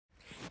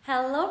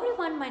Hello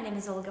everyone, my name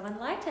is Olga Van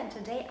Light and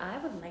today I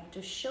would like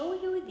to show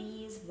you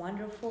these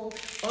wonderful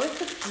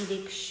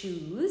orthopedic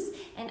shoes,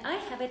 and I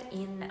have it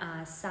in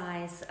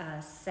size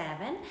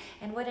 7.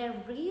 And what I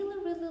really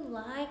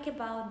like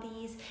about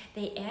these,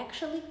 they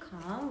actually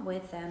come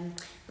with a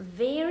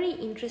very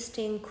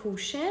interesting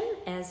cushion,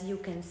 as you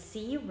can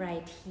see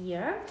right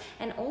here,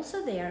 and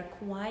also they are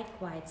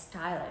quite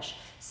stylish,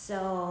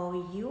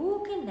 so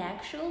you can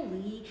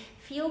actually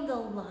feel the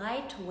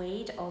light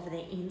weight of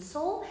the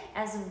insole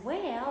as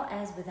well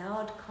as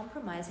without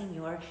compromising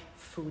your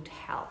foot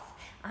health.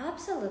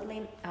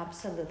 Absolutely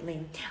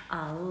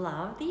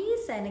love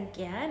these, and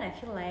again I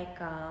feel like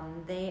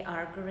they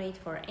are great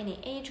for any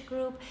age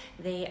group.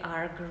 They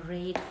are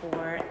great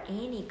for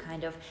any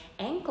kind of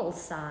ankle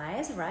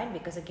size, right?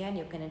 Because again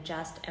you can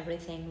adjust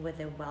everything with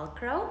the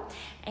Velcro,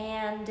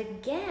 and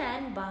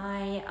again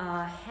by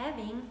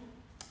having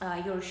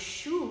your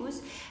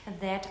shoes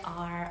that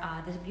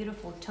are this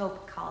beautiful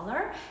taupe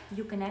color,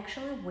 you can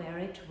actually wear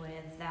it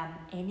with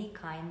any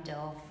kind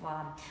of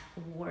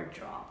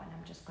wardrobe. And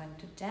I'm just going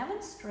to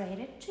demonstrate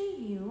it to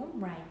you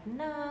right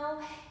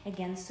now.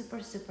 Again, super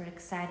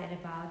excited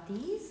about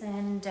these,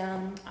 and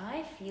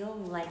I feel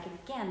like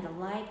again the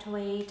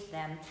lightweight,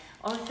 the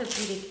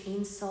orthopedic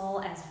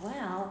insole as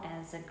well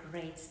as a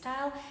great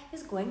style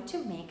is going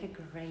to make a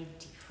great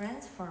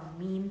difference for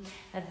me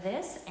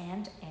this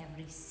and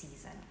every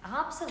season.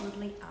 Absolutely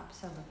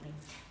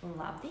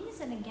love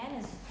these, and again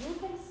as you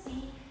can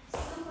see,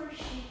 super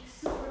chic,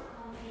 super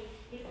comfy.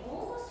 It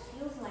almost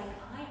feels like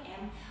I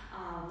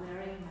am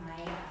wearing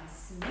my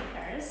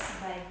sneakers,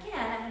 but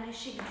again I'm in a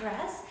chic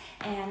dress,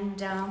 and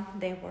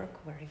they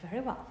work very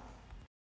well.